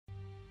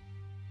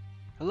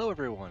Hello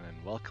everyone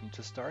and welcome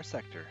to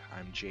Starsector.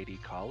 I'm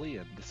JD Colley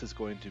and this is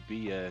going to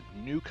be a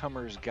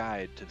newcomer's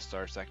guide to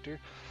Starsector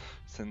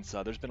since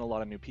there's been a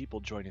lot of new people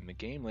joining the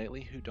game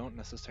lately who don't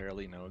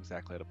necessarily know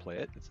exactly how to play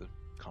it. It's a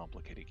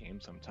complicated game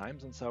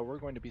sometimes, and so we're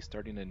going to be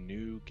starting a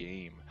new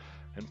game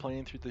and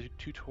playing through the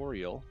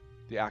tutorial,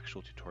 the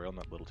actual tutorial,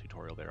 not little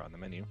tutorial there on the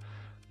menu,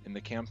 in the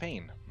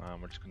campaign.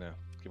 We're just going to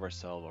give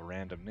ourselves a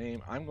random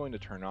name. I'm going to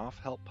turn off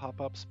help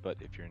pop-ups, but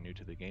if you're new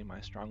to the game,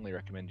 I strongly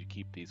recommend you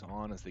keep these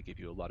on as they give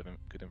you a lot of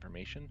good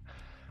information,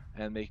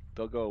 and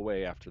they'll go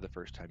away after the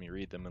first time you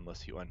read them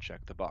unless you uncheck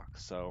the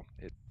box, so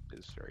it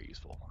is very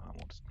useful.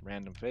 We'll just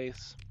random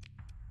face.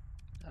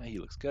 He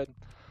looks good.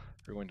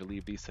 We're going to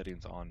leave these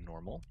settings on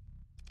normal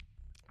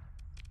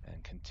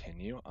and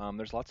continue.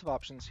 There's lots of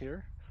options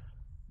here.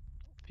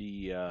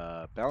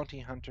 The Bounty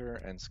Hunter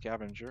and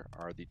Scavenger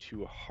are the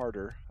two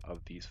harder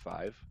of these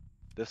five.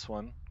 This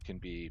one can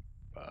be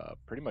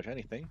pretty much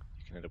anything.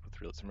 You can end up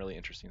with some really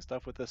interesting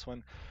stuff with this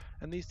one.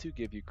 And these two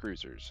give you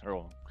cruisers, or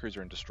well,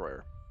 cruiser and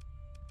destroyer.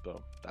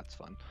 So that's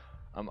fun.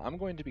 I'm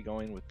going to be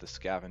going with the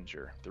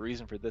Scavenger. The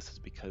reason for this is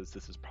because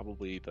this is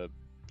probably the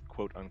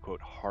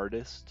quote-unquote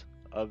hardest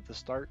of the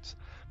starts.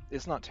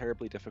 It's not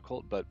terribly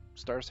difficult, but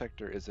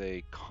Starsector is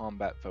a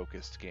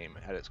combat-focused game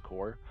at its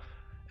core,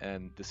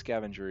 and the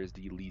Scavenger is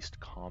the least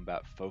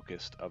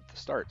combat-focused of the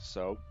starts,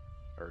 so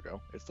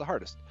ergo, it's the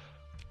hardest.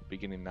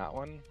 Beginning that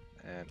one,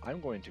 and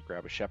I'm going to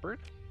grab a Shepherd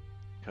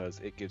because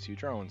it gives you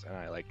drones, and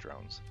I like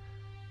drones.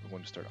 I'm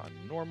going to start on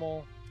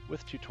normal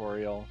with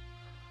tutorial,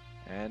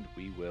 and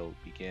we will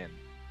begin.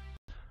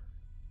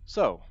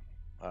 So,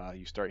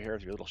 you start here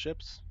with your little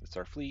ships. It's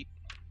our fleet.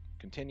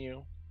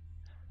 Continue.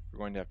 We're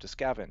going to have to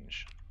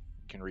scavenge.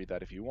 You can read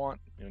that if you want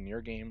in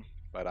your game,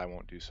 but I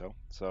won't do so.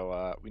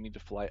 So we need to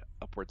fly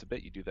upwards a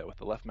bit. You do that with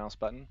the left mouse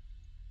button.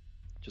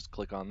 Just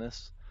click on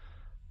this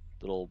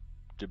little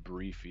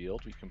debris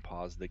field. We can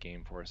pause the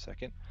game for a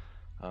second.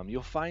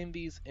 You'll find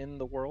these in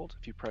the world.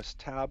 If you press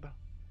tab,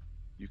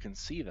 you can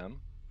see them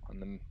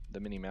on the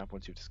mini map.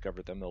 Once you've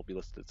discovered them, they'll be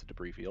listed as a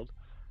debris field.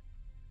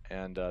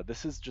 And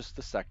this is just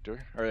the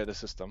sector, or the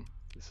system.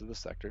 This is the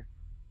sector.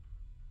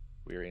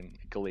 We're in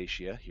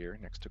Galatia here,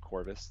 next to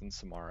Corvus and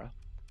Samara.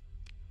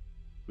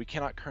 We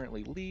cannot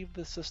currently leave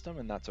the system,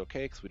 and that's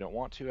okay because we don't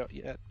want to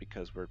yet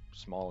because we're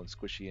small and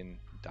squishy and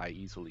die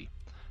easily.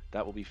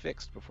 That will be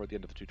fixed before the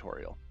end of the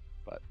tutorial,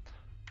 but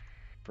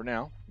for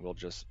now, we'll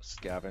just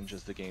scavenge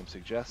as the game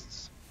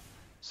suggests.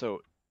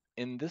 So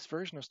in this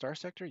version of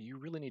Starsector, you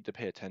really need to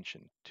pay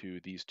attention to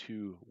these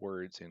two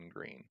words in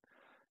green.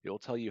 It will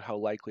tell you how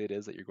likely it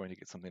is that you're going to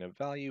get something of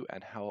value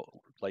and how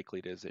likely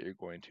it is that you're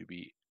going to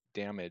be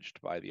damaged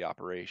by the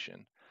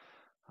operation.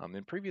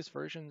 In previous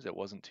versions, it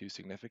wasn't too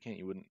significant.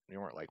 You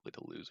weren't likely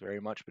to lose very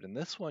much, but in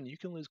this one, you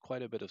can lose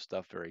quite a bit of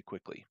stuff very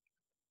quickly.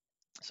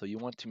 So you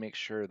want to make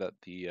sure that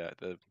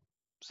the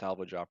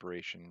salvage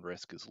operation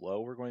risk is low.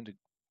 We're going to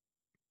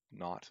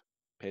not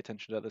pay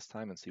attention to that this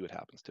time and see what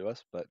happens to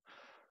us. But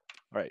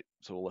all right,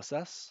 so we'll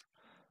assess.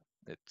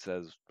 It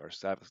says our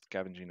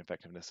scavenging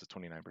effectiveness is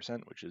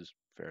 29%, which is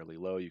fairly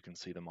low. You can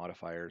see the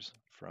modifiers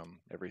from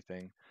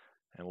everything,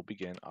 and we'll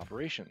begin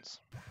operations.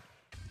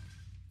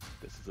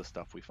 This is the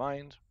stuff we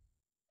find.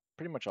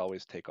 Pretty much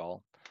always take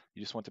all.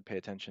 You just want to pay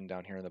attention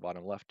down here in the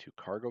bottom left to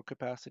cargo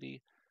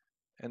capacity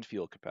and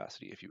fuel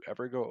capacity. If you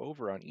ever go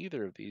over on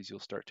either of these, you'll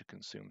start to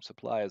consume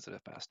supplies at a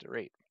faster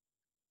rate.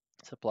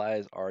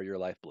 Supplies are your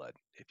lifeblood.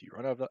 If you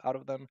run out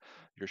of them,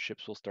 your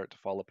ships will start to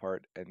fall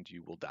apart and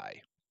you will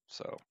die.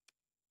 So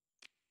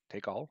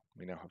take all.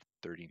 We now have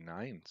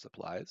 39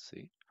 supplies,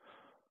 see?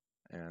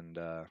 And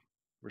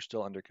we're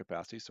still under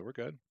capacity, so we're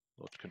good.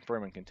 We'll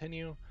confirm and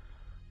continue.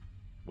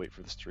 Wait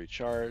for this to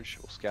recharge.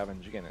 We'll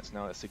scavenge again. It's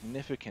now a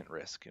significant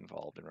risk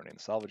involved in running the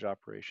salvage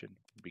operation.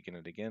 Begin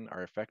it again.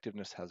 Our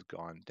effectiveness has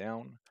gone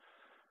down.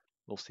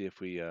 We'll see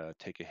if we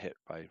take a hit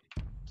by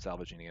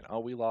salvaging again. Oh,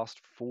 we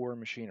lost 4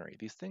 machinery.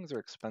 These things are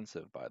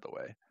expensive, by the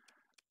way.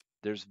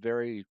 There's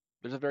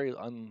a very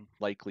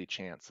unlikely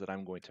chance that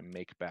I'm going to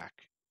make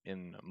back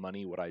in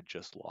money what I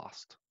just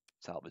lost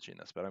salvaging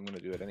this, but I'm going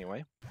to do it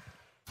anyway.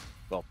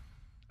 Well,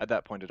 at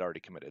that point, it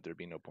already committed. There'd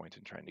be no point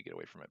in trying to get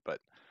away from it,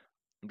 but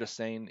I'm just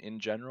saying, in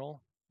general,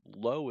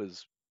 low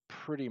is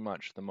pretty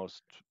much the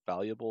most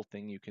valuable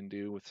thing you can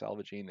do with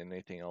salvaging, and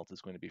anything else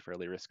is going to be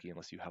fairly risky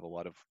unless you have a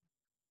lot of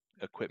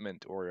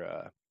equipment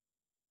or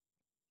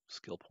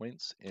skill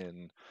points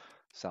in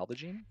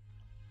salvaging.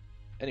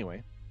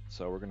 Anyway,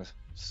 so we're going to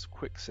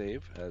quick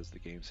save as the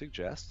game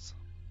suggests.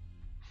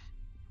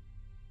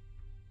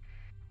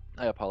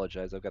 I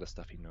apologize, I've got a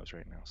stuffy nose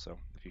right now, so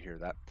if you hear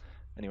that.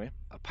 Anyway,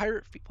 a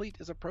pirate fleet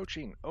is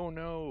approaching. Oh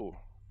no!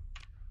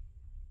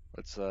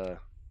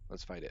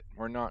 Let's fight it.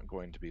 We're not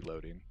going to be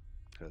loading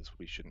because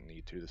we shouldn't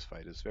need to. This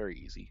fight is very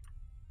easy.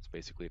 It's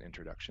basically an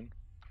introduction.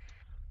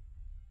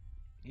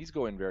 He's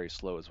going very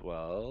slow as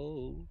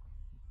well.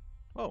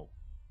 Oh,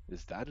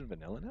 is that in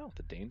vanilla now?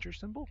 The danger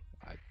symbol?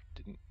 I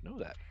didn't know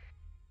that.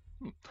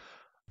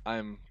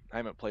 I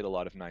haven't played a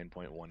lot of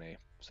 9.1a,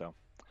 so. All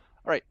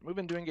right, move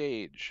into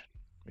engage.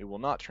 We will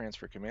not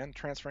transfer command.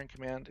 Transferring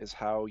command is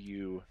how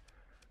you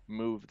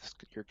move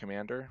your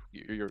commander,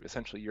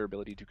 essentially your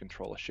ability to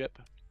control a ship,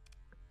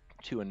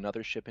 to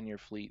another ship in your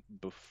fleet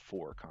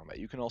before combat.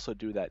 You can also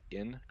do that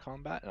in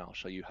combat, and I'll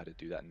show you how to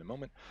do that in a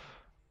moment.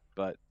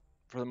 But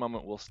for the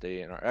moment, we'll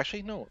stay in our...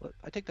 Actually, no,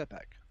 I take that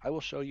back. I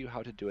will show you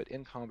how to do it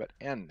in combat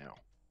and now,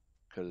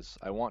 because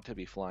I want to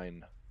be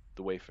flying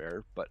the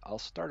Wayfarer, but I'll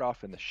start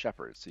off in the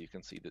Shepherd so you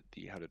can see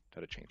how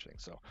to change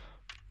things. So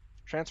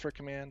transfer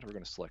command, we're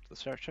going to select the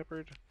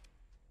Shepherd.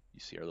 You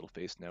see our little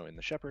face now in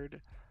the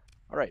Shepherd.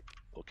 All right,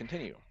 we'll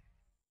continue.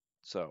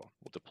 So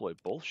we'll deploy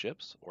both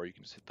ships, or you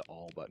can just hit the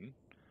all button.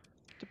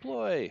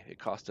 Deploy! It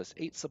cost us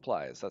 8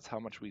 supplies. That's how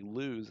much we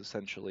lose,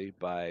 essentially,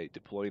 by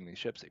deploying these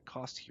ships. It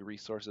costs you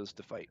resources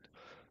to fight.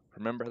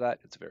 Remember that,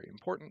 it's very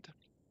important.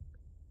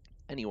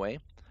 Anyway,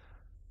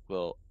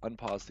 we'll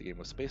unpause the game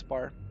with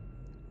spacebar,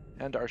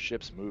 and our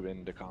ships move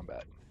into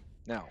combat.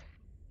 Now,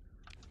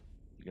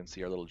 you can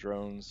see our little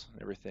drones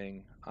and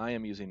everything. I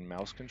am using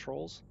mouse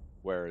controls,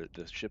 where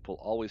the ship will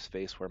always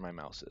face where my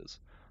mouse is.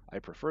 I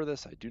prefer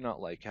this. I do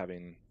not like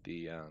having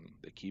the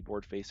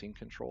keyboard-facing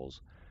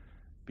controls,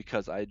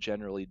 because I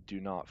generally do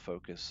not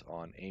focus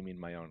on aiming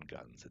my own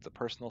guns. It's a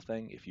personal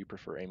thing. If you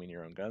prefer aiming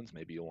your own guns,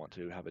 maybe you'll want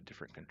to have a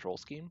different control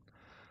scheme.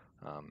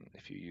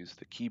 If you use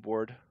the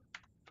keyboard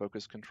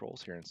focus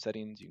controls here in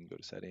settings, you can go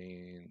to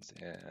settings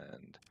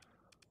and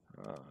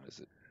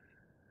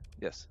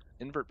yes,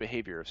 invert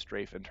behavior of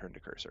strafe and turn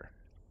to cursor.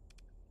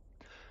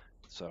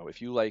 So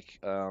if you like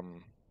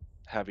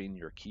having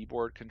your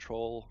keyboard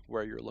control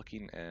where you're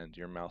looking and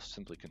your mouse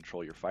simply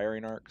control your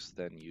firing arcs,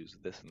 then use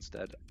this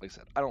instead. Like I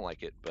said, I don't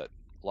like it, but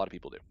a lot of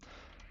people do.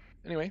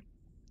 Anyway,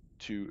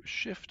 to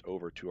shift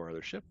over to our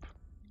other ship,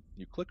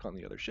 you click on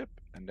the other ship,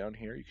 and down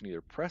here you can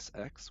either press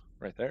X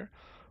right there,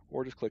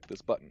 or just click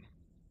this button,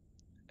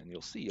 and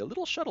you'll see a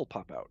little shuttle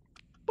pop out.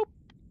 Boop!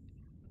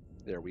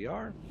 There we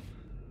are.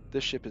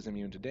 This ship is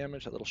immune to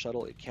damage. That little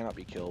shuttle, it cannot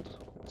be killed,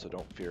 so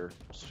don't fear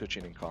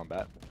switching in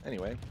combat.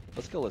 Anyway,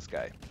 let's kill this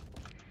guy.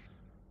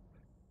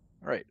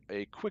 Alright,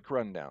 a quick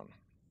rundown.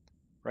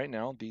 Right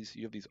now,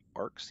 you have these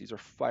arcs. These are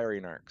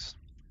firing arcs.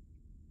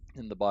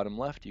 In the bottom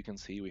left, you can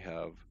see we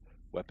have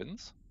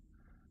weapons.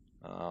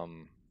 A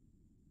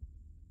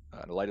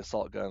light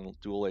assault gun,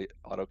 dual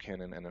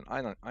autocannon, and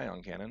an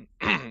ion cannon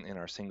in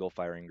our single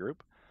firing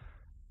group.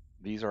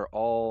 These are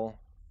all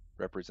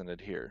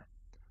represented here.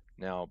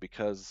 Now,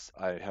 because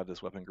I have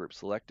this weapon group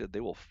selected,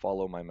 they will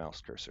follow my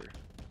mouse cursor.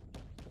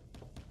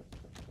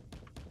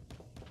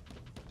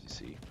 As you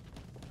see.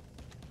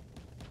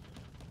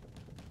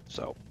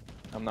 So,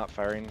 I'm not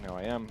firing, now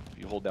I am.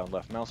 You hold down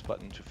left mouse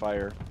button to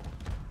fire.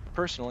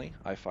 Personally,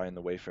 I find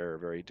the Wayfarer a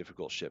very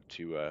difficult ship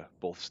to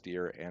both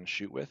steer and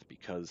shoot with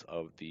because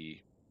of the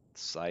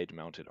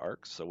side-mounted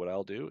arcs. So what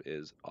I'll do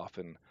is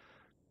often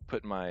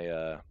put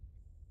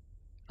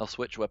I'll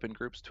switch weapon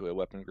groups to a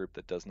weapon group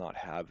that does not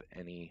have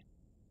any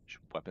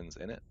weapons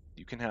in it.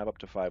 You can have up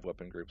to 5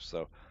 weapon groups,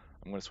 so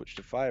I'm going to switch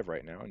to 5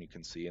 right now, and you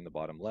can see in the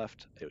bottom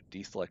left, it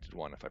deselected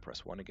 1. If I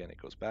press 1 again,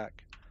 it goes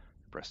back.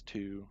 Press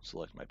 2,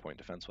 select my point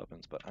defense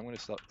weapons, but I'm going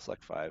to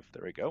select 5.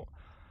 There we go.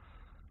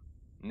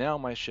 Now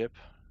my ship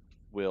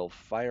will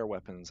fire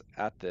weapons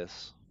at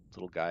this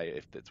little guy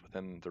if it's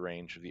within the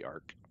range of the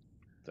arc.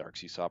 The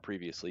arcs you saw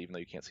previously, even though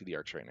you can't see the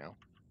arcs right now.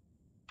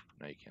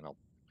 Now you can.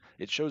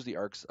 It shows the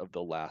arcs of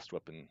the last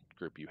weapon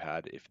group you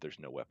had if there's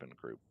no weapon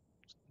group,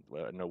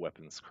 no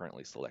weapons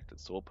currently selected.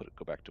 So we'll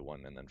go back to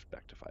 1 and then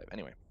back to 5.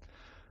 Anyway,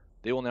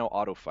 they will now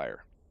auto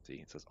fire. See,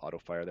 it says auto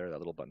fire there. That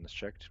little button is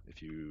checked.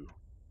 If you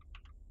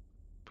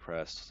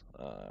press,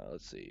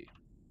 let's see,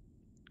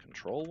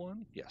 Control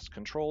 1? Yes,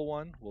 Control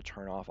 1 will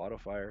turn off auto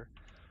fire.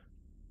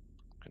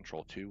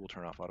 Control 2 will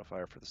turn off auto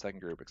fire for the second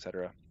group,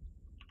 etc.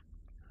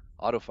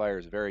 Auto fire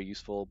is very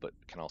useful, but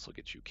can also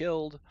get you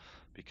killed,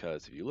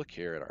 because if you look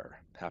here at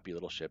our happy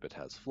little ship, it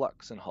has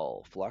flux and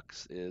hull.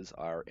 Flux is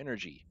our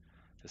energy,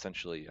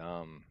 essentially.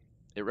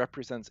 It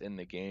represents in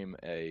the game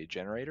a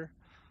generator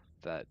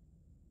that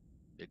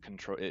it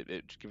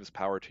gives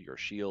power to your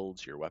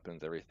shields, your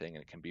weapons, everything,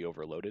 and it can be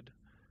overloaded.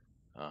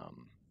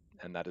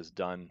 And that is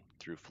done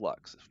through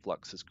flux.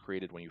 Flux is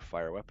created when you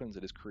fire weapons.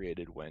 It is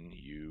created when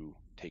you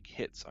take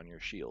hits on your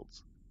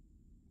shields.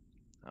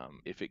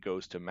 If it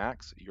goes to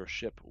max, your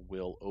ship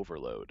will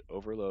overload.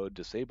 Overload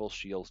disables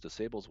shields,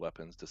 disables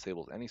weapons,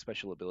 disables any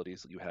special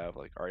abilities that you have,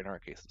 like in our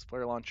case, it's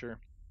flare launcher,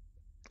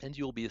 and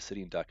you'll be a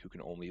sitting duck who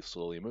can only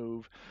slowly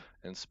move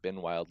and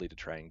spin wildly to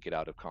try and get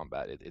out of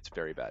combat. It's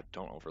very bad.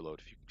 Don't overload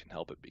if you can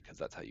help it, because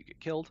that's how you get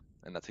killed,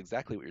 and that's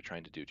exactly what you're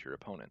trying to do to your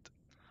opponent.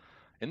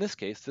 In this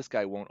case, this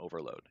guy won't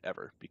overload,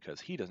 ever,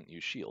 because he doesn't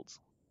use shields.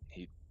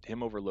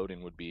 Him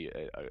overloading would be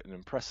an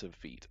impressive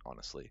feat,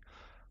 honestly.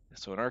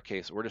 So in our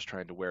case, we're just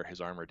trying to wear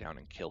his armor down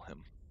and kill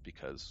him,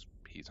 because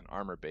he's an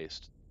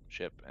armor-based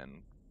ship,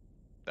 and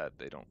that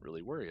they don't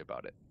really worry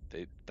about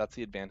it. That's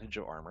the advantage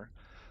of armor.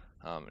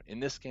 In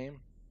this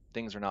game,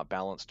 things are not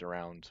balanced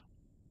around,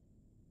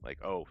 like,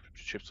 oh,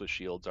 ships with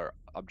shields are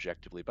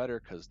objectively better,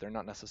 because they're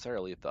not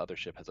necessarily. If the other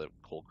ship has a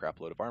whole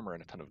crap load of armor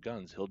and a ton of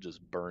guns, he'll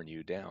just burn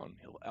you down.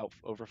 He'll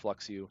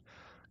overflux you,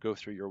 go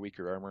through your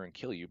weaker armor, and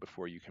kill you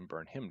before you can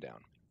burn him down.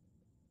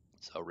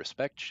 So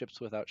respect ships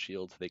without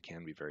shields, they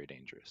can be very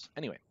dangerous.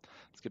 Anyway,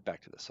 let's get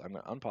back to this. So I'm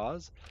going to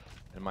unpause,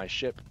 and my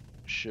ship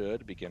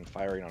should begin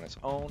firing on its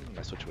own, and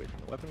I switch away from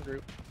the weapon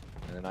group,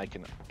 and then I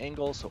can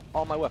angle so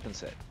all my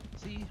weapons hit.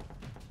 See?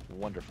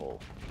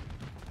 Wonderful.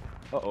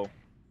 Uh-oh.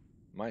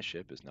 My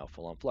ship is now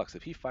full on flux.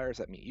 If he fires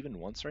at me even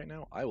once right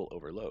now, I will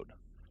overload.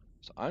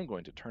 So I'm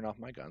going to turn off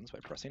my guns by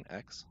pressing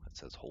X. It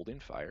says holding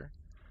fire,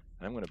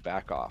 and I'm going to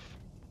back off.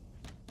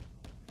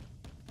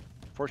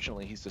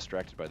 Fortunately, he's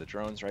distracted by the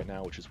drones right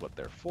now, which is what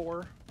they're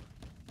for.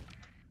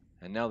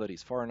 And now that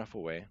he's far enough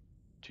away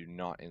to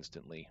not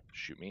instantly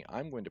shoot me,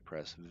 I'm going to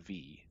press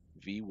V.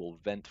 V will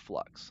vent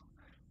flux.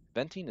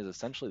 Venting is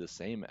essentially the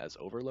same as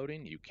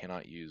overloading. You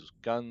cannot use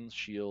guns,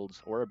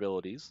 shields, or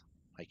abilities,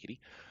 hi kitty,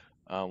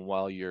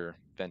 while you're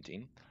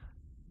venting,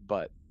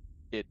 but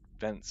it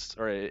vents,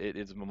 or it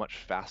is much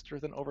faster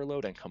than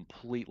overload and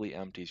completely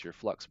empties your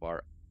flux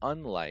bar,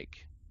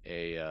 unlike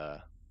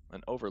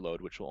an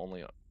overload, which will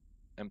only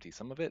empty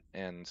some of it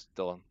and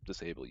still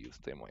disable you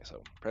the same way.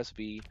 So press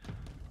V,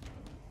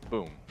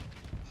 boom,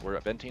 we're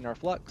venting our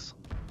flux,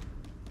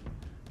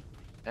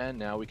 and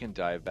now we can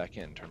dive back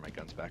in. Turn my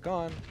guns back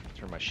on,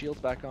 turn my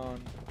shields back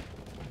on.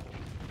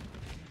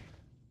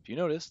 If you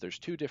notice, there's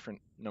two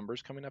different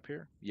numbers coming up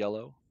here,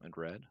 yellow and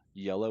red.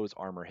 Yellow is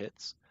armor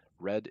hits,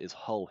 red is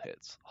hull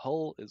hits.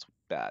 Hull is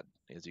bad.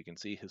 As you can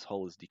see, his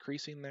hull is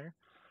decreasing there,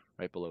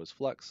 right below his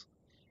flux,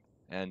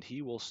 and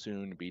he will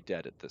soon be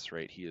dead at this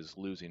rate. He is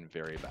losing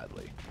very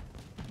badly.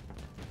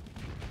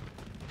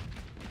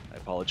 I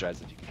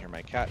apologize if you can hear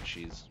my cat.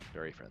 She's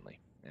very friendly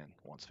and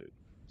wants food.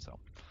 So, all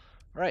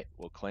right,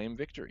 we'll claim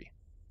victory.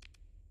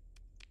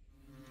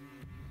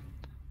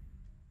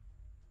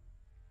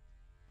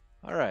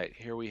 All right,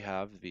 here we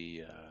have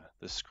the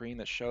screen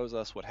that shows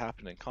us what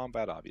happened in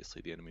combat.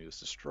 Obviously, the enemy was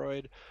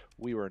destroyed.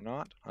 We were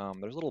not.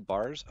 There's little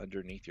bars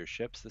underneath your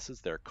ships. This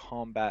is their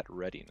combat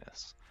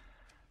readiness.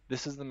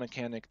 This is the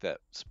mechanic that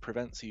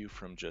prevents you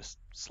from just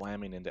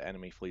slamming into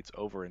enemy fleets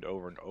over and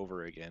over and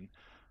over again.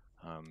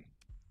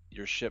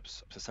 Your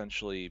ships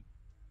essentially,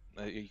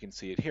 you can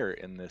see it here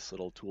in this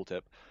little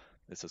tooltip.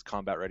 This says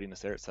combat readiness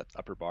there. It's that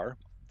upper bar.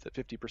 It's at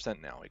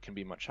 50% now. It can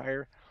be much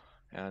higher.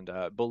 And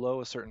below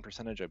a certain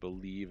percentage, I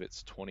believe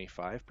it's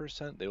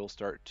 25%, they will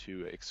start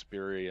to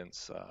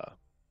experience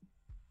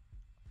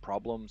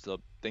problems.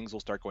 Things will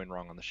start going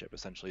wrong on the ship.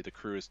 Essentially, the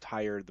crew is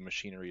tired, the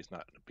machinery is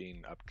not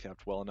being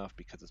upkept well enough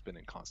because it's been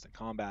in constant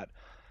combat,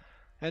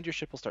 and your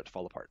ship will start to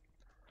fall apart.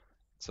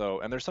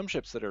 So, and there's some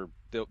ships that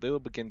they'll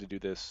begin to do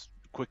this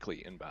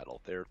quickly in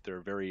battle.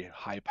 They're very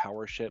high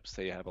power ships.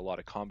 They have a lot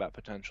of combat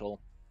potential,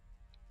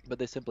 but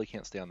they simply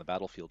can't stay on the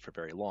battlefield for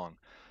very long.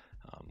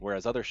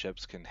 Whereas other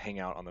ships can hang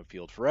out on the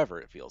field forever,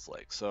 it feels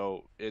like.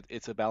 So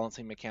it's a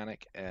balancing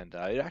mechanic, and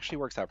it actually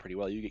works out pretty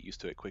well. You get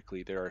used to it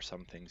quickly. There are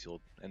some things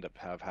you'll end up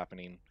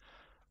happening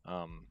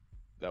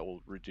that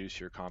will reduce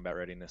your combat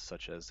readiness,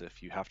 such as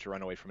if you have to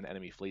run away from an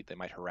enemy fleet, they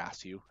might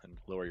harass you and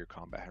lower your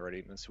combat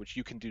readiness, which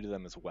you can do to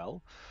them as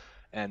well,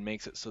 and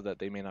makes it so that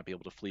they may not be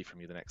able to flee from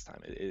you the next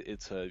time.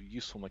 It's a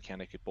useful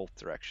mechanic in both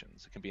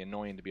directions. It can be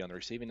annoying to be on the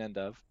receiving end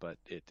of, but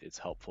it's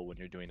helpful when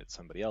you're doing it to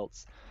somebody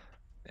else.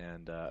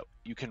 And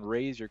you can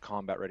raise your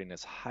combat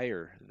readiness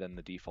higher than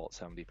the default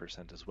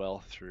 70% as well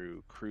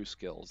through crew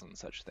skills and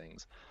such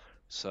things.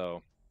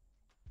 So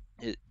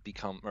it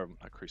or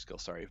not crew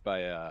skills, sorry,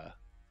 by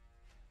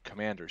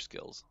commander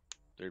skills.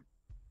 They're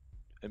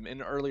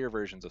in earlier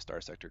versions of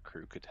Starsector,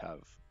 crew could have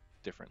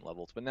different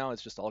levels, but now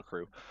it's just all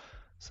crew.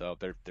 So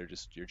they're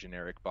just your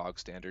generic bog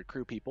standard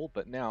crew people,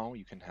 but now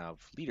you can have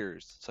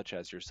leaders such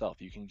as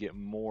yourself. You can get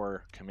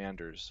more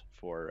commanders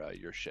for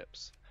your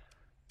ships.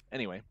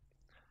 Anyway,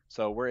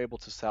 so we're able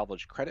to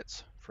salvage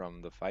credits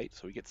from the fight,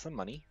 so we get some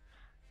money,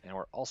 and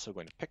we're also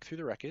going to pick through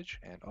the wreckage,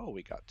 and oh,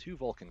 we got 2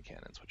 Vulcan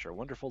cannons, which are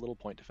wonderful little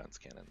point defense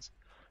cannons.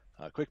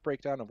 Quick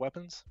breakdown of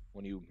weapons.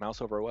 When you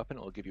mouse over a weapon, it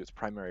will give you its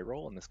primary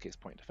role, in this case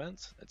point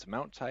defense. It's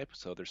mount type,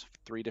 so there's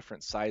 3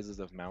 different sizes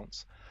of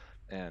mounts,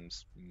 and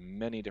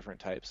many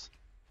different types.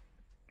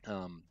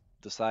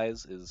 The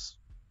size is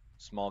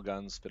small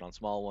guns fit on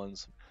small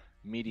ones,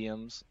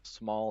 mediums,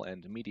 small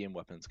and medium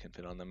weapons can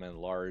fit on them, and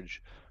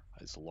large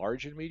is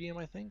large and medium,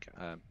 I think.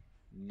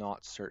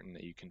 Not certain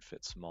that you can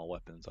fit small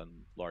weapons on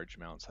large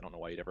mounts. I don't know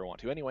why you'd ever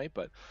want to anyway,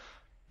 but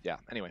yeah,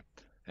 anyway.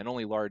 And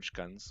only large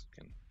guns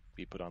can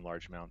be put on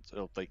large mounts.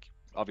 Like,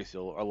 obviously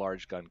a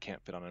large gun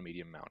can't fit on a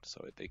medium mount,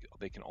 so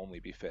they can only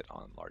be fit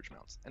on large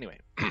mounts. Anyway,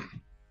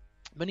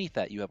 beneath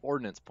that you have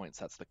ordnance points.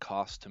 That's the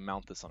cost to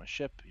mount this on a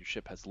ship. Your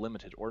ship has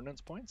limited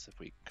ordnance points. If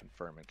we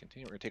confirm and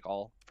continue, we're going to take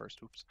all first.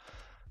 Oops,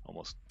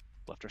 almost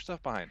left our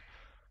stuff behind.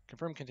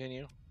 Confirm,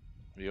 continue.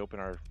 We open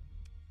our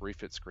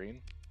refit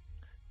screen.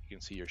 You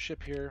can see your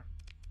ship here,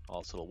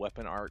 all its little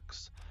weapon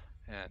arcs,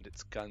 and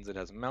its guns it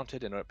has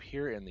mounted. And up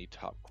here in the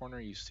top corner,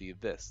 you see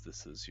this.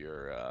 This is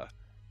your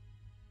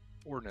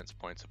ordnance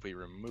points. If we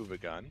remove a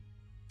gun,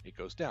 it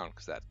goes down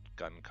because that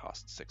gun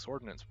costs 6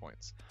 ordnance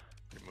points.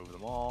 Remove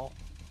them all.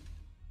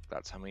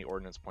 That's how many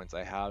ordnance points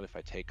I have. If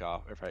I take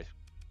off, if I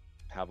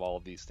have all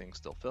of these things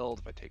still filled,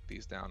 if I take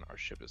these down, our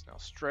ship is now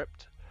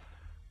stripped.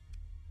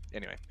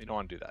 Anyway, you don't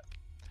want to do that.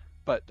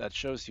 But that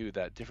shows you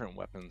that different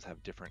weapons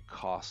have different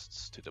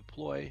costs to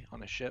deploy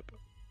on a ship.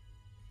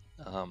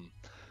 Um,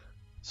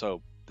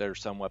 so there are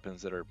some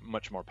weapons that are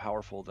much more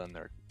powerful than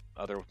their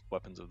other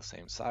weapons of the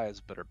same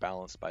size, but are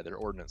balanced by their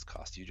ordnance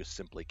cost. You just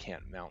simply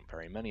can't mount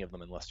very many of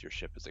them unless your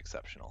ship is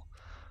exceptional.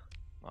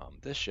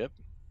 This ship,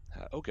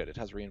 oh good, it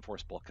has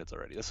reinforced bulkheads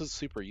already. This is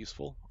super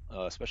useful,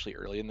 especially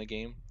early in the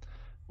game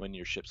when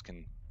your ships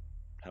can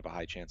have a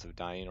high chance of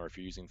dying, or if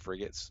you're using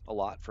frigates a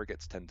lot.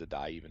 Frigates tend to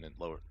die even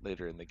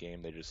later in the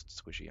game. They're just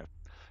squishy.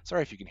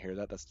 Sorry if you can hear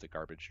that. That's the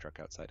garbage truck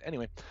outside.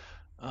 Anyway,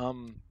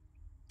 um,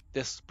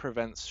 this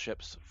prevents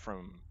ships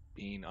from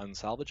being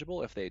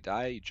unsalvageable. If they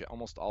die,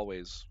 almost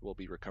always will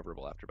be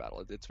recoverable after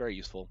battle. It's very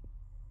useful.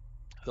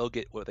 They'll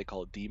get what they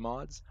call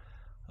D-mods.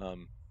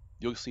 Um,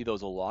 you'll see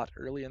those a lot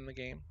early in the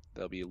game.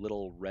 There'll be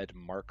little red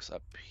marks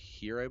up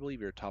here, I believe,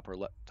 your top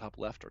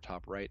left or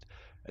top right,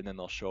 and then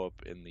they'll show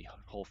up in the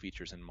whole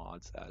features and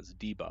mods as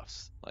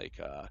debuffs, like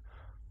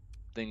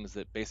things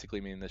that basically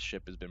mean this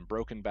ship has been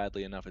broken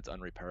badly enough it's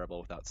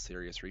unrepairable without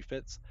serious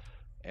refits,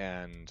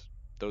 and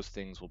those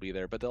things will be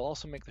there. But they'll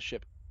also make the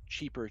ship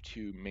cheaper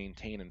to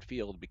maintain and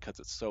field because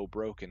it's so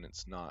broken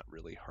it's not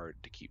really hard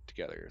to keep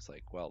together. It's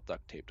like, well,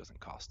 duct tape doesn't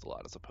cost a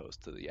lot as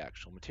opposed to the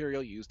actual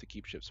material used to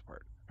keep ships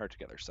apart or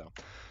together. So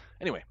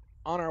anyway,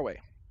 on our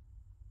way.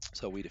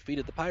 So we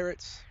defeated the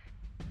pirates.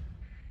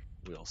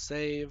 We'll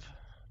save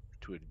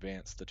to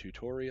advance the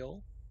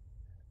tutorial.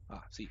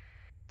 See,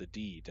 the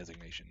D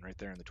designation right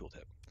there in the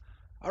tooltip.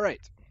 All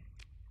right,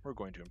 we're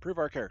going to improve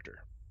our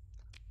character.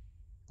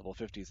 Level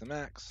 50 is the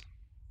max.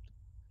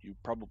 You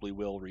probably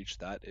will reach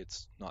that.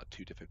 It's not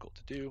too difficult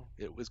to do.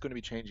 It was going to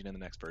be changing in the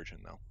next version,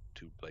 though,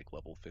 to like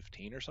level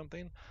 15 or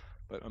something,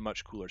 but a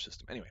much cooler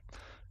system. Anyway,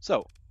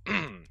 so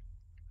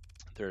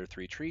there are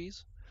 3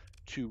 trees.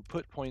 To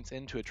put points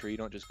into a tree,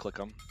 don't just click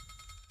them.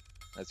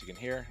 As you can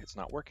hear, it's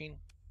not working.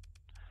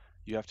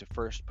 You have to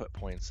first put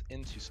points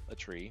into a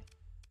tree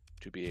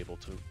to be able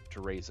to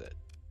raise it.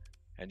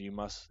 And you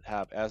must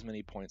have as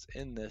many points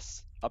in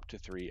this, up to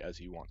 3, as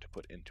you want to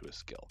put into a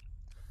skill.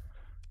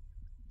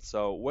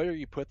 So where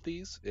you put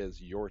these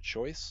is your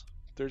choice.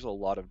 There's a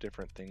lot of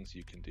different things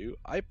you can do.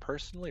 I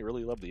personally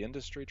really love the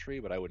industry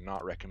tree, but I would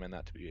not recommend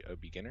that to be a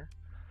beginner,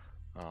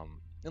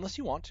 unless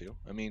you want to.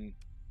 I mean,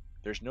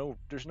 there's no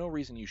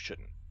reason you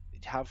shouldn't.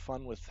 Have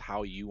fun with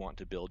how you want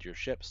to build your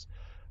ships.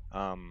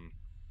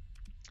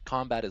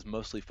 Combat is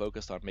mostly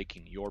focused on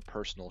making your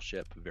personal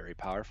ship very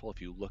powerful.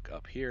 If you look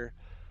up here,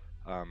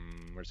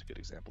 where's a good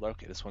example?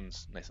 Okay, this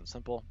one's nice and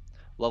simple.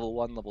 Level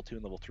 1, level 2,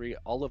 and level 3,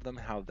 all of them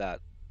have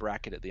that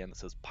bracket at the end that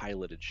says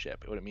piloted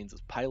ship. What it means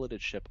is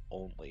piloted ship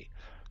only.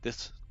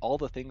 All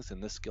the things in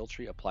this skill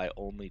tree apply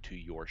only to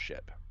your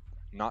ship,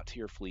 not to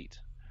your fleet,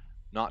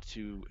 not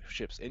to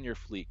ships in your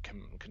fleet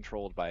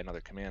controlled by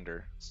another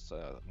commander,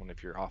 one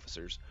of your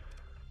officers.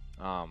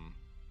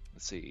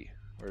 Let's see,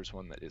 where's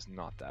one that is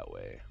not that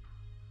way?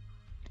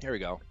 Here we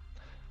go.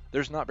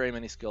 There's not very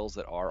many skills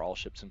that are all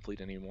ships in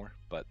fleet anymore,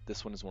 but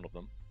this one is one of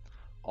them.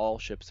 All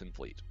ships in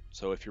fleet.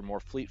 So if you're more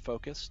fleet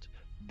focused,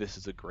 this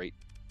is a great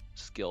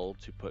skill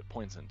to put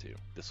points into.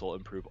 This will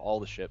improve all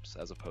the ships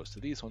as opposed to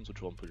these ones,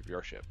 which will improve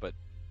your ship. But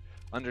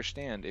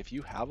understand, if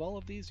you have all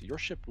of these, your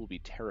ship will be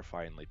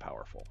terrifyingly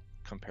powerful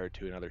compared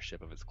to another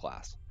ship of its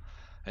class.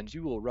 And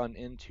you will run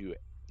into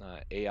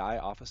AI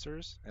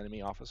officers,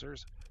 enemy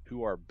officers,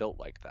 who are built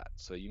like that.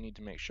 So you need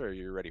to make sure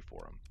you're ready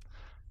for them,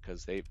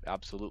 because they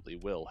absolutely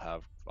will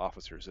have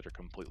officers that are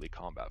completely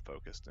combat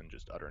focused and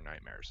just utter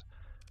nightmares.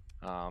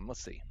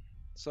 Let's see.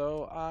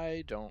 So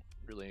I don't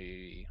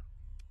really...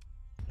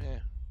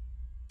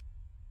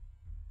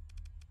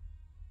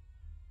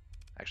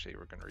 Actually,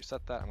 we're going to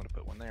reset that. I'm going to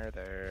put one there,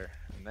 there,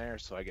 and there,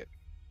 so I get...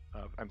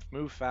 I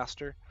move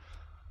faster.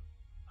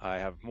 I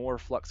have more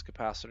flux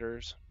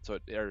capacitors, so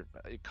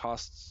it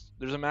costs...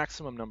 There's a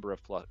maximum number of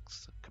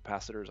flux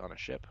capacitors on a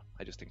ship.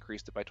 I just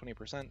increased it by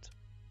 20%,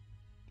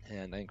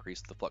 and I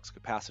increased the flux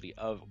capacity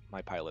of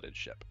my piloted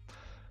ship.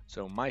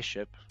 So my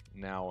ship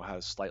now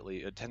has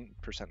slightly a 10%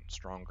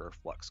 stronger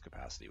flux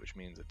capacity, which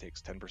means it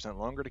takes 10%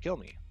 longer to kill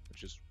me,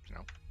 which is,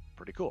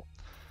 pretty cool.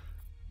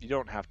 You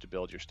don't have to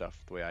build your stuff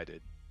the way I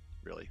did,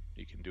 really.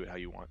 You can do it how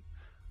you want.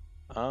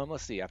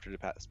 Let's see, after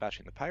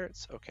dispatching the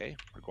pirates, okay,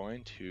 we're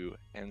going to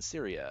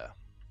Ansyria.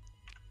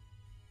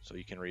 So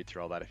you can read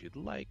through all that if you'd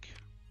like.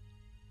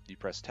 You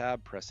press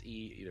tab, press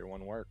E, either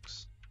one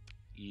works.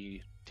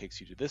 E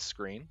takes you to this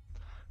screen.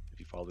 If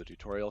you follow the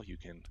tutorial, you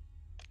can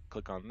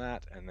click on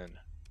that and then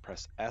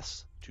press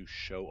S to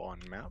show on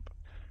map,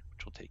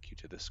 which will take you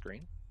to this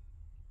screen.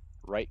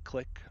 Right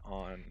click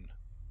on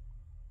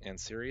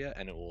Ansyria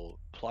and it will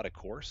plot a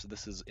course.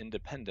 This is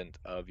independent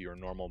of your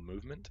normal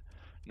movement.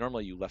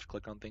 Normally you left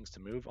click on things to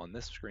move. On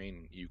this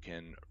screen you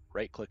can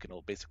right click and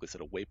it'll basically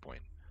set a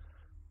waypoint.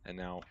 And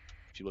now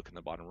if you look in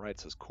the bottom right, it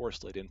says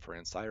course laid in for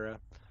Ansyria.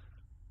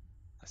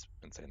 I've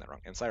been saying that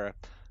wrong. Ansyria.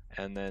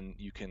 And then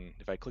you can,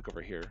 if I click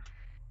over here,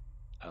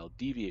 I'll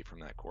deviate from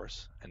that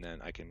course and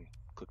then I can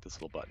click this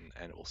little button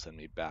and it will send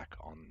me back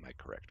on my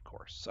correct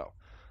course. So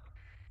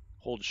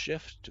hold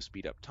shift to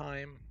speed up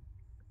time,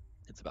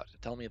 It's about to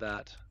tell me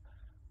that.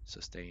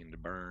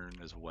 Sustained burn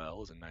as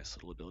well is a nice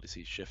little ability.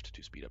 See, shift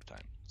to speed up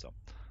time. So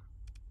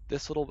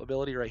this little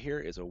ability right here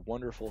is a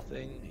wonderful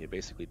thing. It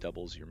basically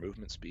doubles your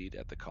movement speed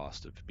at the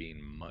cost of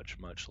being much,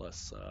 much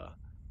less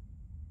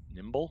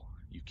nimble.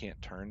 You can't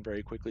turn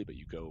very quickly, but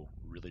you go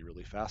really,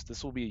 really fast.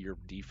 This will be your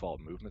default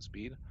movement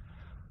speed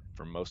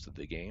for most of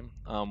the game.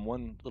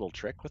 One little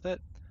trick with it,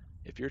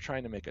 if you're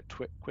trying to make a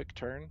quick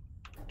turn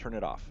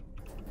it off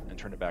and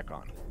turn it back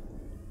on.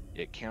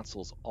 It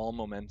cancels all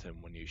momentum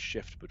when you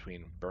shift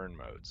between burn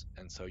modes,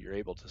 and so you're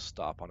able to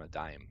stop on a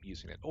dime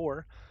using it.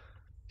 Or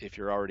if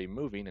you're already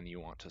moving and you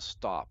want to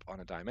stop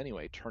on a dime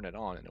anyway, turn it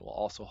on and it will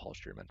also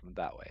halt your momentum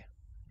that way.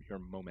 Your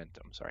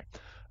momentum, sorry.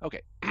 Okay,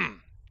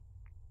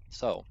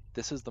 so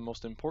this is the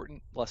most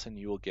important lesson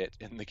you will get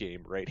in the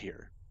game right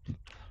here.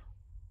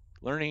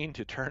 Learning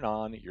to turn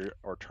on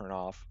or turn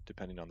off,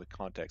 depending on the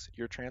context,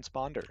 your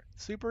transponder.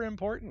 Super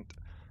important.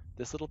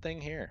 This little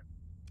thing here.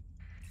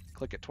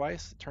 Click it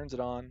twice, it turns it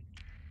on,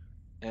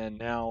 and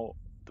now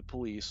the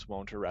police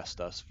won't arrest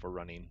us for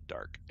running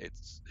dark.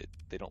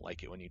 They don't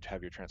like it when you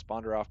have your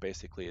transponder off.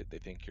 Basically, they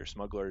think you're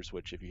smugglers,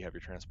 which if you have your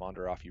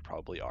transponder off, you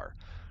probably are.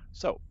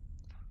 So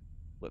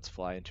let's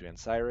fly into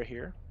Ansira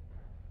here.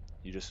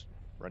 You just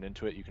run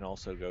into it. You can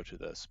also go to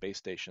the space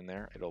station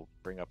there. It'll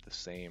bring up the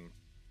same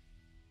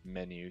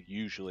menu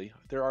usually.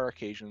 There are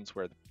occasions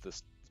where the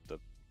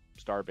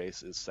star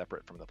base is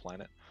separate from the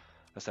planet,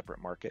 a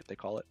separate market they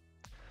call it.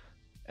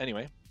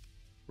 Anyway,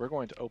 we're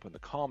going to open the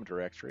COM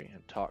directory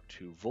and talk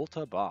to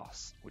Volta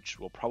Boss, which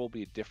will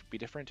probably be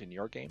different in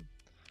your game,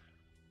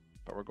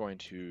 but we're going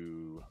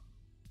to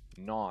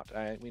not,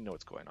 we know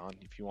what's going on.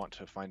 If you want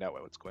to find out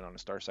what's going on in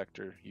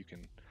Starsector, you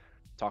can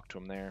talk to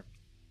him there.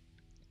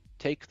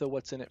 Take the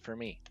what's in it for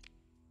me.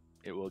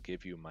 It will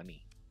give you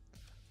money.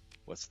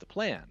 What's the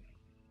plan?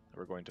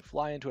 We're going to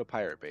fly into a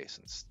pirate base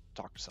and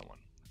talk to someone.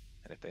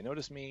 And if they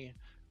notice me,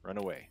 run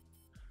away.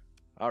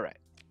 All right,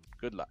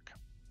 good luck.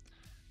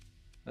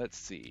 Let's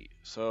see.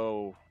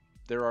 So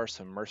there are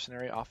some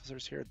mercenary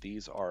officers here.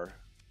 These are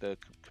the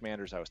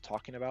commanders I was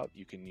talking about.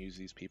 You can use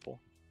these people.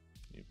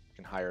 You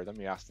can hire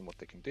them. You ask them what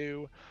they can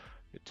do.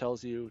 It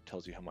tells you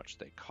how much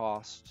they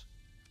cost.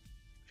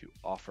 If you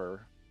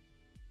offer,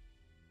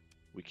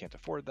 we can't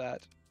afford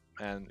that.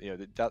 And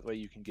that way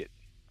you can get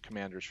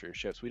commanders for your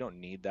ships. We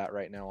don't need that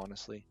right now,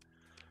 honestly.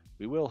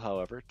 We will,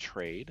 however,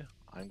 trade.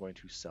 I'm going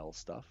to sell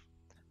stuff.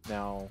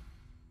 Now,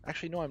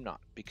 actually, no, I'm not,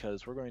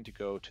 because we're going to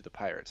go to the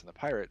pirates, and the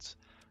pirates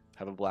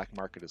have a black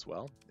market as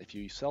well. If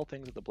you sell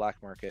things at the black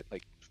market,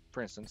 like,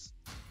 for instance,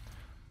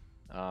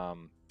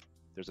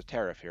 there's a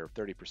tariff here of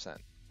 30%.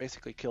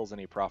 Basically kills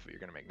any profit you're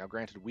going to make. Now,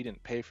 granted, we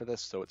didn't pay for this,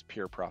 so it's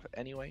pure profit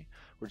anyway.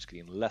 We're just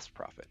getting less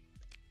profit.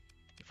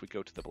 If we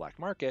go to the black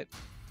market,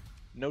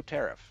 no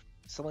tariff.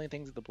 Selling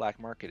things at the black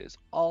market is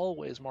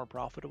always more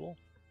profitable,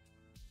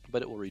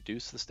 but it will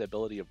reduce the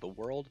stability of the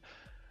world,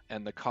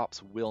 and the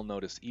cops will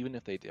notice. Even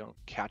if they don't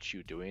catch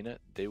you doing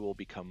it, they will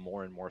become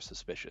more and more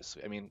suspicious.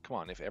 I mean, come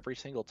on, if every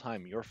single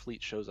time your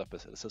fleet shows up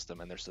as a system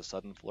and there's a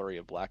sudden flurry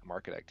of black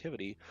market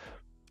activity,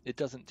 it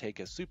doesn't take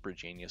a super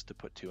genius to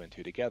put two and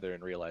two together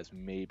and realize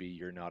maybe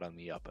you're not on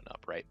the up and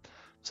up, right?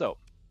 So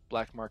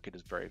black market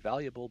is very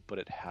valuable, but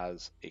it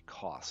has a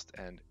cost,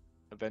 and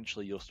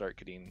eventually you'll start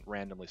getting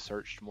randomly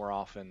searched more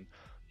often.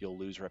 You'll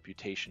lose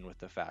reputation with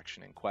the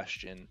faction in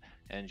question,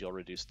 and you'll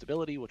reduce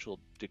stability, which will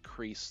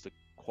decrease the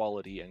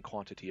quality and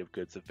quantity of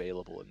goods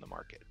available in the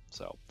market.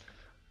 So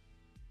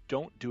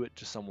don't do it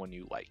to someone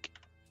you like.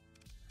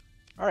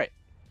 All right,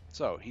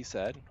 so he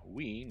said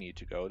we need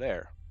to go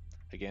there.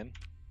 Again,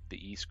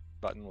 the E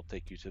button will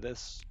take you to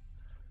this,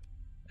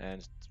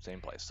 and same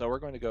place. So we're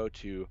going to go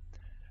to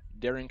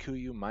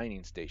Derinkuyu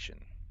Mining Station.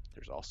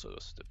 There's also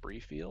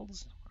debris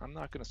fields. I'm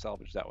not going to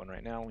salvage that one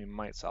right now. We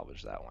might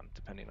salvage that one,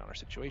 depending on our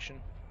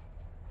situation.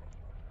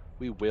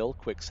 We will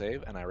quick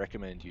save, and I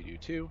recommend you do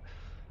too,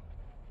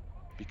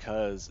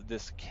 because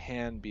this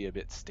can be a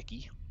bit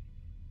sticky.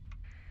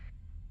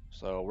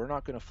 So we're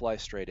not going to fly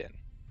straight in.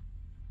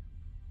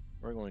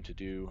 We're going to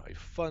do a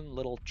fun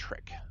little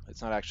trick.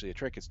 It's not actually a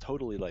trick, it's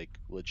totally like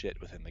legit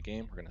within the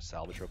game. We're going to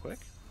salvage real quick.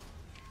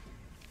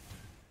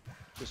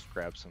 Just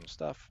grab some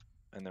stuff,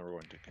 and then we're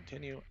going to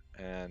continue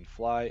and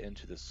fly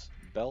into this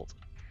belt.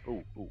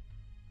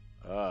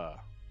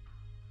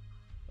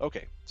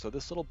 Okay, so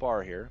this little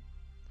bar here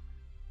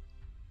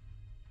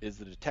is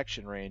the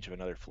detection range of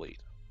another fleet.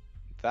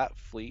 That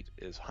fleet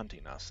is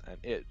hunting us, and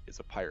it is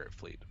a pirate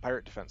fleet, a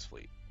pirate defense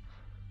fleet.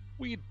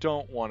 We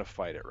don't want to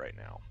fight it right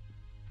now.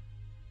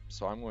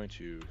 So I'm going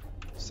to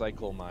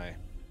cycle my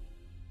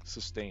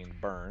sustained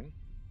burn.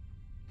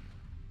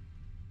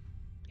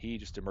 He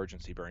just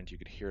emergency burned. You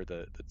could hear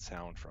the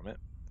sound from it.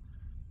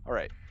 All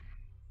right.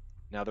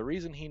 Now the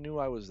reason he knew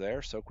I was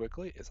there so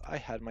quickly is I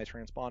had my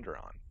transponder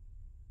on.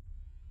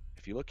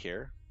 If you look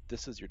here,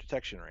 this is your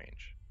detection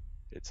range.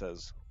 It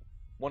says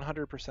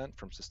 100%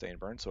 from sustained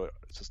burn, so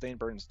sustained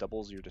burns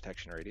doubles your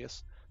detection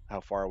radius, how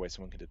far away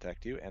someone can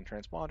detect you, and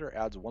transponder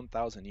adds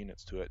 1,000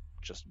 units to it,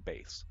 just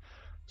base.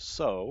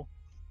 So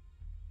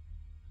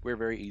We're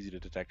very easy to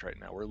detect right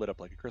now. We're lit up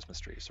like a Christmas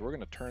tree, so we're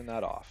going to turn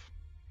that off.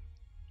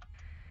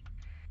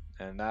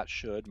 And that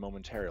should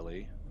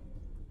momentarily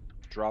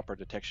drop our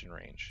detection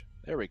range.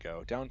 There we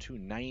go, down to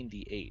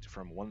 98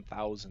 from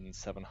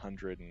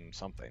 1,700 and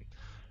something.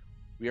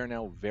 We are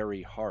now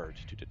very hard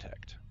to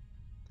detect.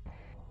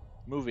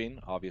 Moving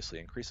obviously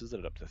increases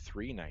it up to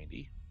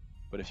 390,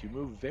 but if you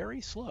move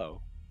very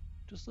slow,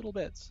 just little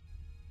bits,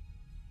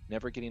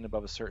 never getting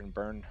above a certain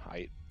burn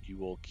height, you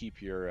will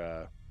keep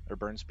your or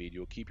burn speed,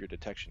 you will keep your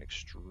detection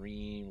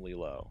extremely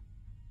low.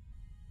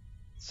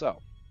 So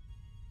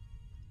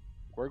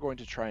we're going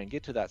to try and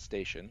get to that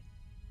station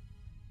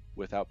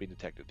without being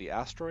detected. The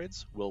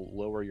asteroids will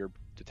lower your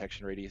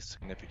detection radius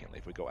significantly.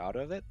 If we go out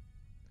of it,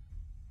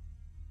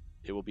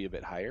 it will be a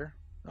bit higher.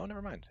 Oh,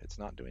 never mind. It's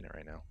not doing it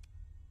right now.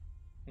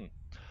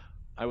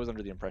 I was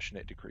under the impression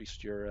it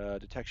decreased your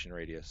detection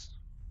radius.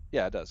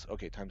 Yeah, it does.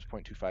 Okay, times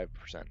 0.25%,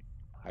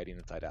 hiding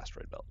inside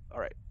asteroid belt. All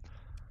right.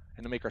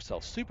 And to make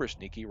ourselves super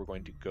sneaky, we're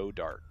going to go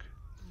dark.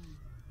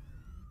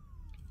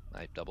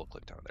 I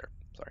double-clicked on there.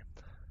 Sorry.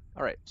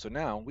 All right, so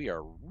now we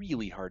are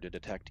really hard to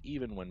detect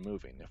even when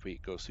moving. If we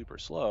go super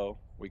slow,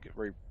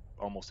 we're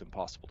almost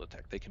impossible to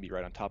detect. They can be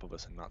right on top of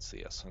us and not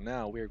see us. So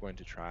now we are going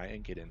to try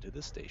and get into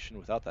this station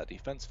without that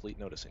defense fleet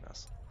noticing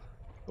us.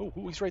 Oh,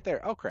 he's right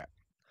there. Oh, crap.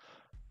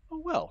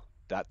 Oh, well,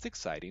 that's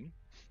exciting.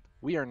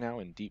 We are now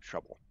in deep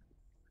trouble.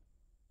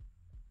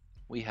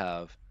 We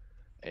have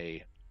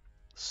a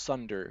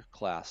Sunder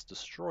class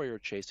destroyer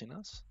chasing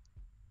us,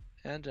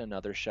 and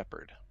another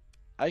Shepherd.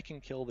 I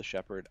can kill the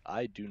Shepherd.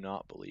 I do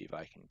not believe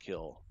I can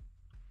kill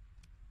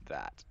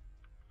that.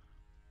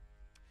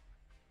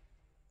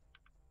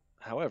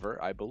 However,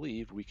 I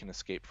believe we can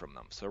escape from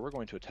them, so we're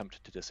going to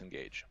attempt to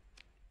disengage.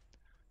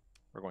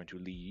 We're going to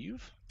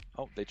leave.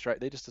 Oh, they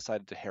just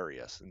decided to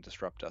harry us and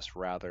disrupt us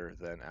rather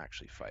than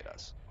actually fight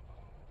us.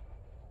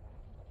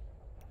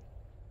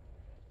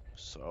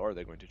 So are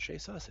they going to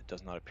chase us? It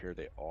does not appear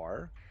they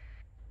are.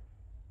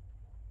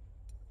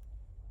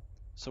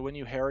 So when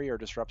you harry or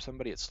disrupt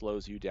somebody, it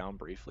slows you down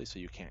briefly, so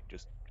you can't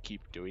just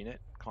keep doing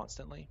it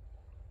constantly.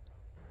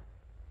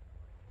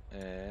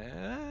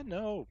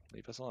 No,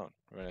 leave us alone.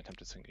 We're going to attempt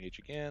to disengage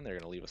again. They're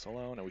going to leave us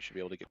alone, and we should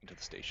be able to get into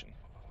the station.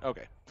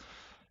 Okay.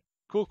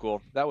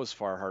 Cool. That was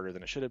far harder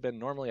than it should have been.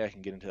 Normally I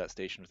can get into that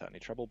station without any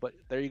trouble, but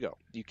there you go.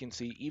 You can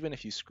see even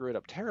if you screw it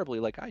up terribly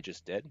like I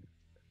just did,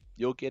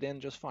 you'll get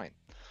in just fine.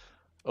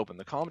 Open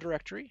the comm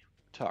directory,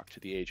 talk to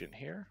the agent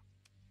here,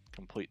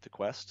 complete the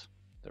quest.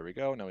 There we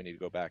go. Now we need to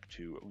go back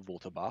to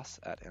Voltabas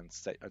at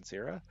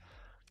Ansira.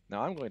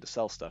 Now I'm going to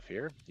sell stuff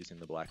here using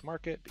the black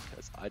market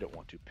because I don't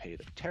want to pay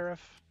the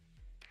tariff.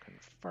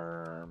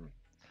 Confirm.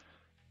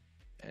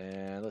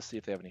 And let's see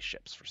if they have any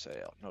ships for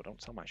sale. No,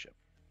 don't sell my ship.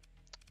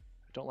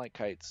 Don't like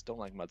kites, don't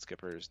like mud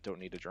skippers, don't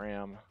need a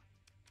dram,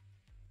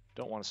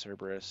 don't want a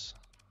Cerberus.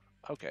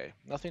 Okay,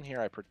 nothing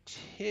here I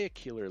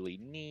particularly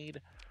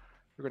need.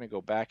 We're going to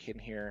go back in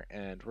here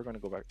and we're going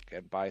to go back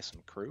and buy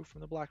some crew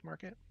from the black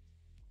market,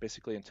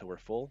 basically until we're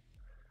full.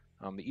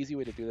 The easy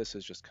way to do this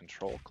is just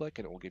control click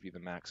and it will give you the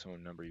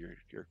maximum number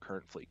your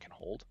current fleet can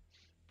hold.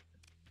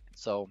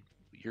 So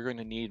you're going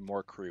to need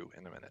more crew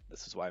in a minute.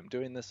 This is why I'm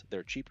doing this.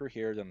 They're cheaper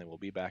here than they will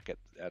be back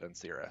at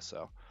Ansira,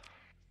 so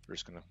we're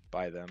just going to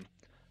buy them.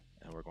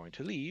 And we're going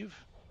to leave,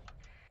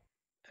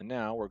 and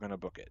now we're going to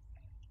book it.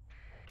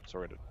 So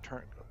we're going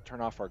to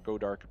turn off our Go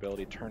Dark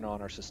ability, turn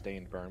on our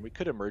Sustained Burn. We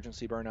could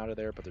emergency burn out of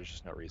there, but there's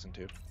just no reason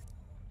to.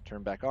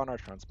 Turn back on our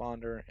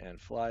transponder and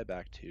fly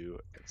back to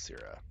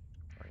Ansira,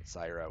 or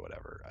Ansira,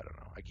 whatever. I don't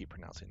know. I keep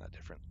pronouncing that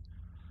different.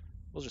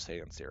 We'll just say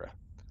Ansira.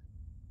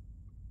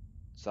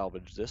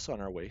 Salvage this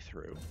on our way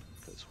through,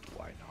 because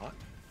why not?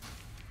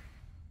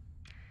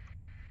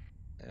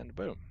 And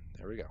boom,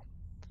 there we go.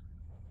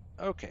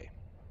 Okay.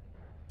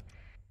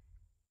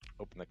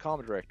 Open the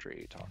comm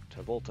directory, talk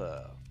to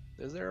Volta.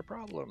 Is there a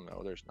problem?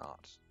 No, there's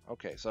not.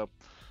 Okay, so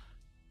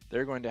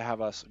they're going to have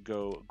us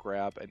go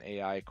grab an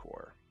AI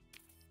core.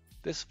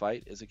 This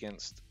fight is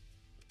against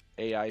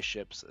AI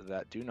ships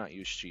that do not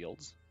use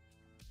shields.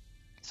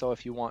 So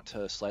if you want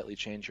to slightly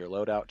change your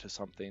loadout to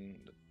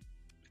something,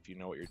 if you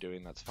know what you're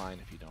doing, that's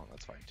fine. If you don't,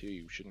 that's fine too.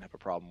 You shouldn't have a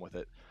problem with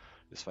it.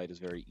 This fight is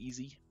very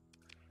easy,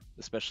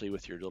 especially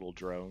with your little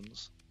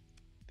drones.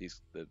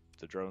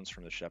 The drones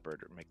from the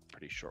Shepherd make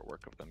pretty short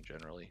work of them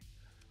generally.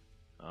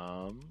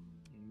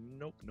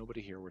 Nope,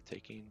 nobody here worth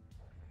taking.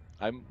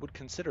 I would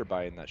consider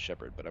buying that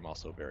Shepherd, but I'm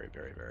also very,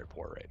 very, very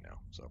poor right now.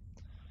 So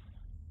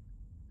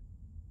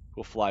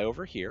we'll fly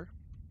over here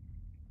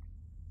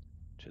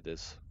to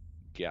this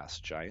gas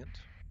giant.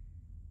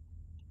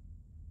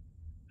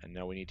 And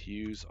now we need to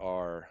use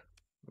our...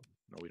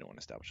 No, we don't want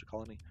to establish a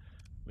colony.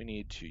 We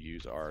need to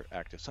use our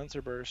active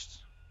sensor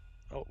burst.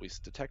 Oh, we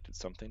detected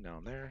something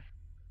down there.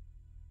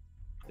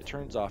 It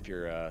turns off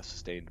your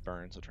sustained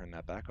burn, so turn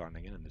that back on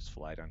again and just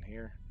fly down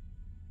here.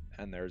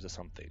 And there's a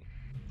something.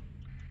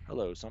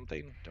 Hello,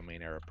 something.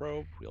 Domain error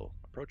probe. We'll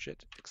approach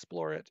it,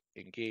 explore it,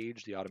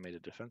 engage the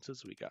automated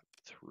defenses. We got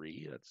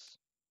 3. That's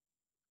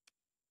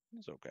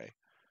okay.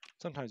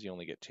 Sometimes you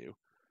only get 2.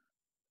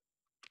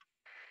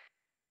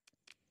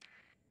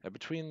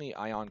 Between the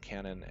ion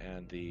cannon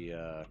and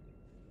the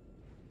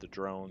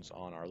drones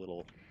on our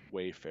little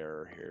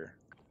wayfarer here,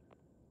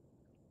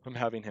 I'm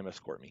having him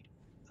escort me.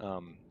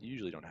 You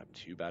usually don't have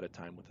too bad a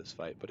time with this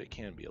fight, but it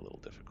can be a little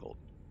difficult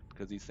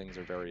because these things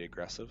are very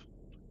aggressive,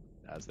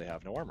 as they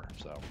have no armor.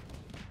 So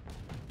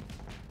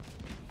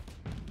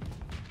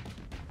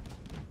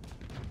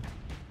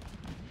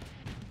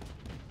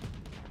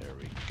there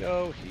we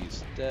go.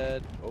 He's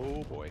dead.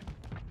 Oh boy.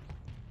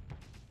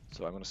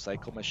 So I'm going to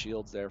cycle my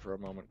shields there for a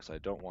moment because I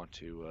don't want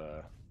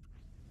to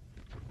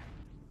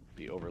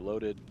be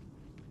overloaded.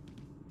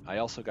 I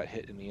also got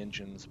hit in the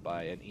engines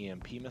by an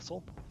EMP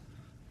missile,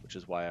 which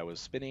is why I was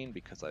spinning,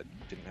 because I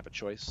didn't have a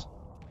choice.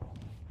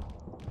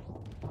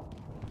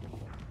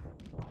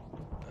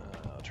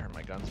 I'll turn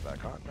my guns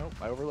back on. Nope,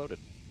 I overloaded.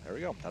 There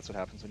we go. That's what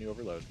happens when you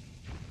overload.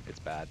 It's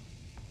bad.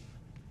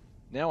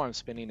 Now I'm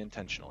spinning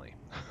intentionally.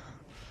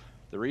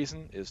 The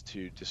reason is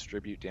to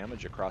distribute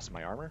damage across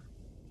my armor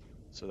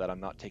so that I'm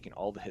not taking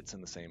all the hits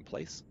in the same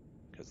place,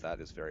 because that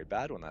is very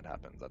bad when that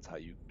happens. That's how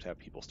you have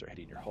people start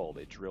hitting your hull.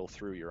 They drill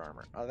through your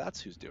armor. Oh, that's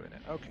who's doing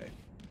it. Okay.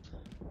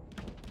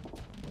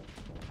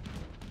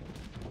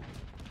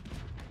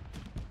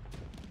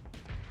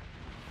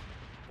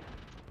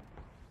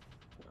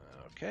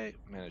 Okay,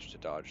 managed to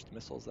dodge the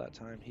missiles that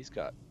time. He's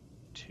got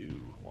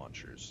 2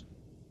 launchers.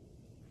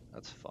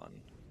 That's fun.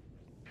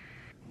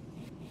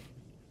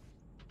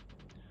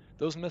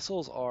 Those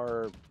missiles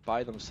are,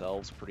 by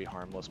themselves, pretty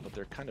harmless, but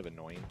they're kind of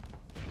annoying.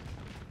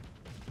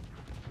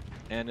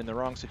 And in the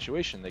wrong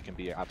situation, they can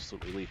be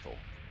absolutely lethal.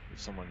 If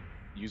someone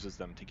uses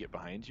them to get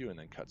behind you and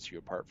then cuts you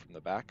apart from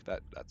the back,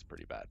 that's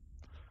pretty bad.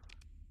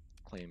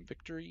 Claim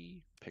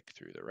victory, pick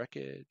through the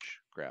wreckage,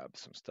 grab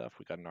some stuff.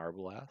 We got an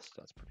Arbalast,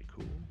 that's pretty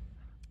cool.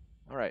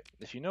 Alright,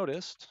 if you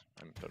noticed,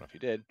 I don't know if you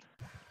did,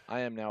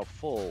 I am now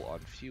full on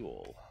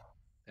fuel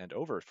and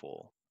over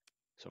full.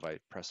 So if I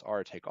press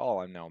R, take all,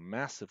 I'm now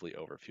massively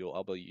over fuel.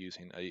 I'll be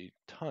using a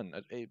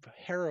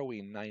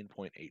harrowing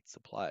 9.8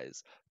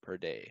 supplies per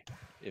day.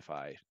 If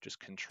I just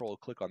control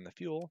click on the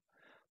fuel,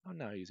 I'm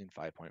now using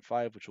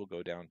 5.5, which will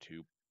go down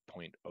to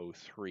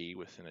 0.03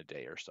 within a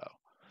day or so.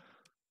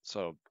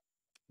 So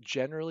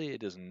generally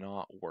it is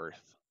not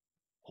worth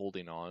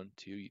holding on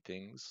to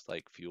things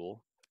like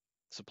fuel.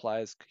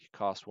 Supplies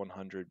cost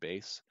 100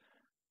 base,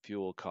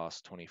 fuel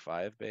costs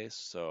 25 base,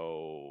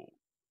 so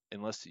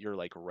unless you're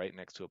like right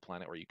next to a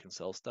planet where you can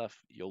sell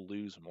stuff, you'll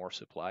lose more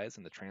supplies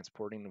in the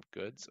transporting of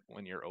goods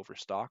when you're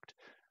overstocked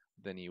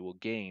than you will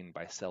gain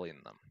by selling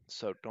them.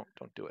 So don't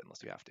do it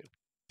unless you have to.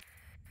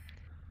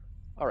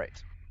 All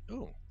right.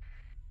 Ooh,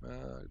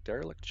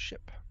 derelict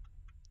ship.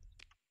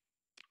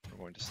 We're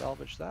going to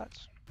salvage that.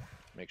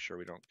 Make sure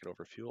we don't get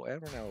over fuel,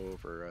 and we're now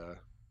over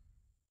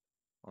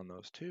on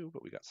those 2,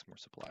 but we got some more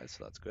supplies,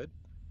 so that's good.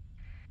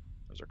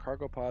 Those are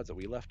cargo pods that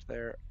we left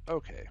there.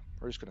 Okay,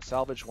 we're just going to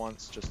salvage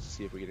once just to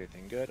see if we get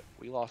anything good.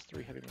 We lost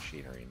 3 heavy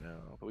machinery, no,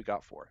 but we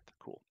got 4.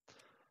 Cool.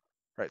 All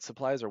right,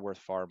 supplies are worth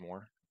far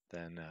more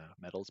than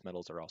metals.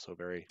 Metals are also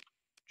very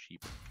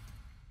cheap,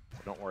 so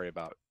don't worry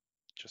about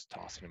just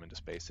tossing them into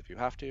space if you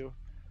have to.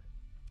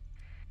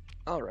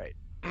 All right.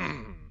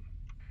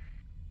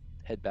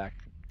 Head back,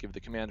 give the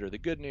commander the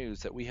good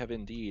news that we have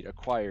indeed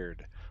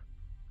acquired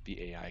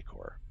the AI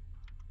core.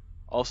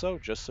 Also,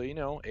 just so you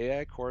know,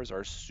 AI cores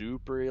are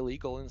super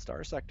illegal in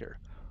Starsector.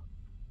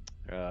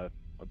 A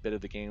bit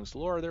of the game's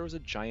lore, there was a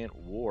giant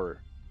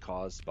war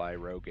caused by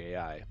rogue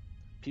AI.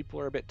 People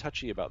are a bit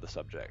touchy about the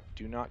subject.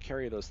 Do not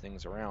carry those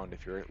things around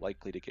if you're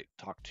likely to get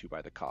talked to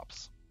by the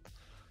cops.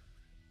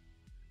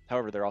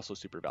 However, they're also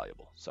super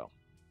valuable, so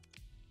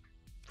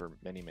for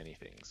many, many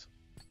things.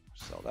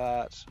 Sell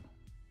that.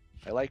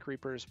 I like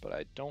Reapers, but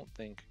I don't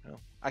think... Oh,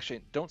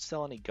 actually, don't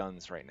sell any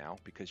guns right now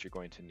because you're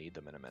going to need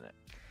them in a minute.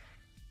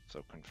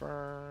 So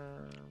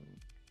confirm.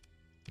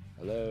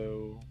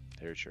 Hello.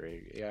 There's your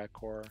AI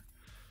core.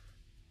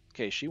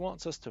 Okay, she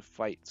wants us to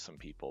fight some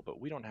people, but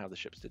we don't have the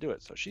ships to do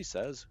it. So she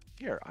says,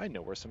 here, I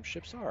know where some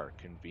ships are,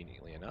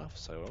 conveniently enough.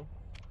 So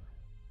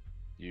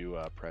you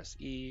press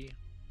E.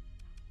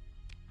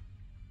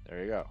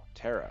 There you go.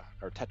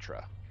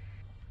 Tetra.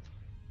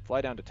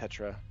 Fly down to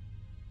Tetra,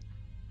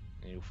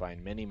 and you'll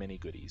find many, many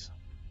goodies.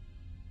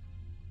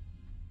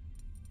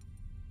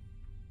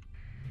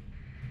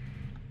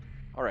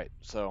 All right,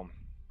 so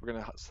we're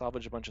going to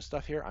salvage a bunch of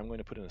stuff here. I'm going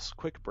to put in a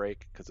quick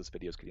break because this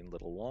video is getting a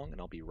little long, and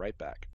I'll be right back.